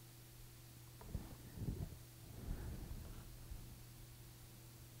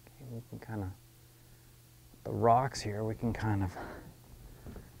 Okay, we can kind of, the rocks here, we can kind of,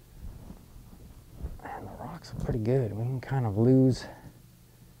 man, the rocks are pretty good. We can kind of lose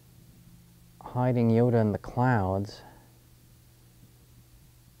hiding Yoda in the clouds.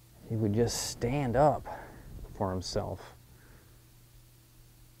 He would just stand up for himself.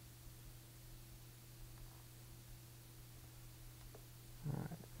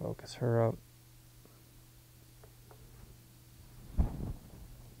 focus her up.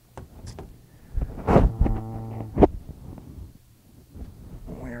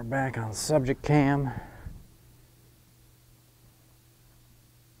 We're back on subject cam.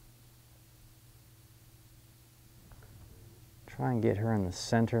 Try and get her in the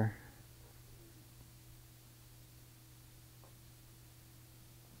center.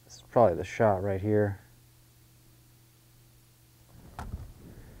 This is probably the shot right here.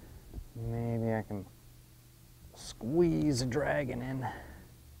 Maybe I can squeeze a dragon in.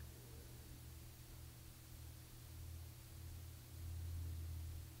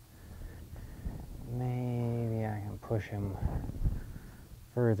 Maybe I can push him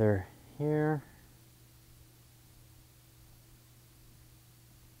further here.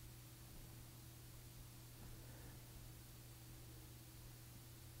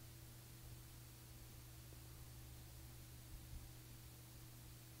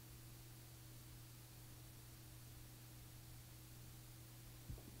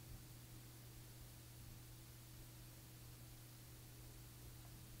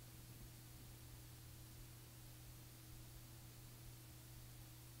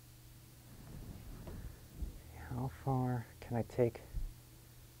 How far can I take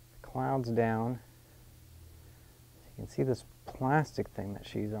the clouds down? So you can see this plastic thing that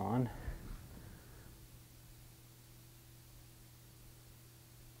she's on.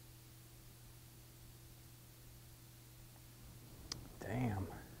 Damn.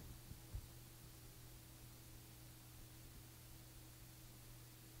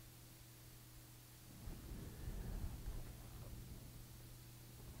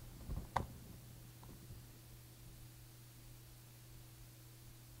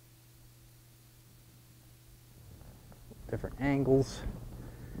 Different angles.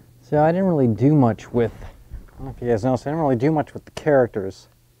 So I didn't really do much with, I don't know if you guys noticed, I didn't really do much with the characters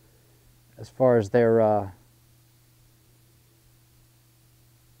as far as their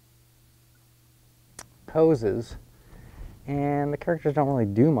poses, and the characters don't really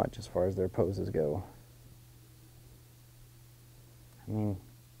do much as far as their poses go. I mean,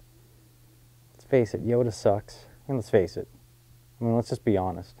 let's face it, Yoda sucks. And let's face it. I mean, let's just be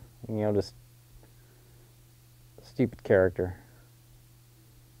honest. Yoda's a stupid character.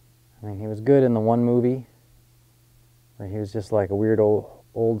 I mean, he was good in the one movie where he was just like a weird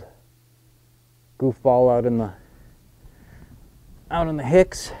old goofball out in the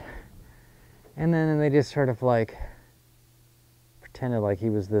Hicks. And then they just sort of like pretended like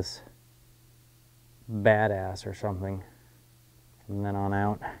he was this badass or something from then on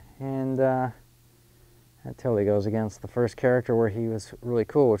out. And that totally goes against the first character where he was really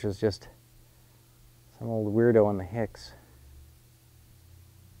cool, which is just some old weirdo in the Hicks.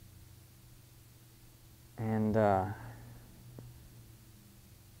 And to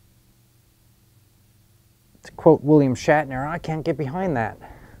quote William Shatner, I can't get behind that.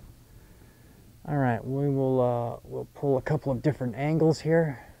 All right, we will we'll pull a couple of different angles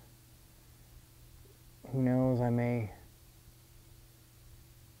here. Who knows, I may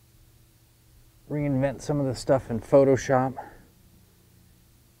reinvent some of the stuff in Photoshop.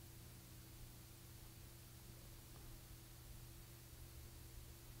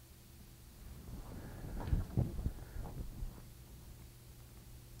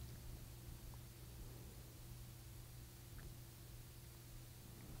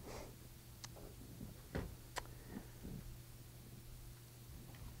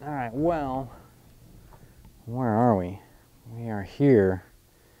 All right, well, where are we? We are here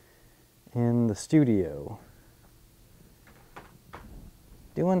in the studio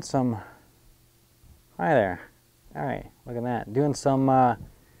doing some, hi there, all right, look at that, doing some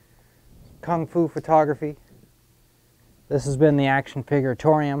kung fu photography. This has been the Action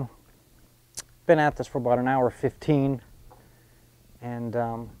Figure-Atorium. Been at this for about an hour 15,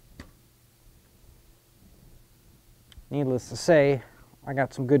 and needless to say, I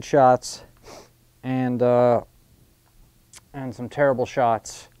got some good shots and some terrible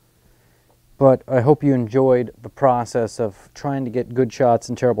shots, but I hope you enjoyed the process of trying to get good shots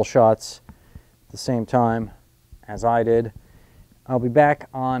and terrible shots at the same time as I did. I'll be back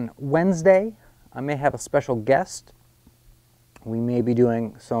on Wednesday. I may have a special guest. We may be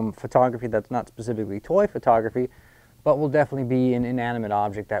doing some photography that's not specifically toy photography, but will definitely be an inanimate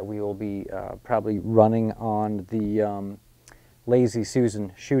object that we will be probably running on the Lazy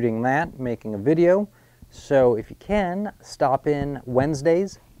Susan, shooting that, making a video. So if you can, stop in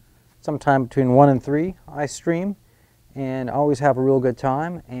Wednesdays, sometime between 1 and 3, I stream, and always have a real good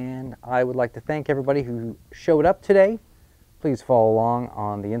time. And I would like to thank everybody who showed up today. Please follow along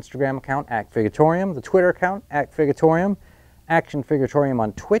on the Instagram account, Figure-Atorium, the Twitter account, Figure-Atorium, Action Figure-Atorium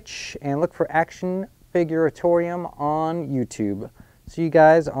on Twitch, and look for Action Figure-Atorium on YouTube. See you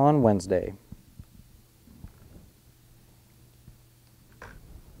guys on Wednesday.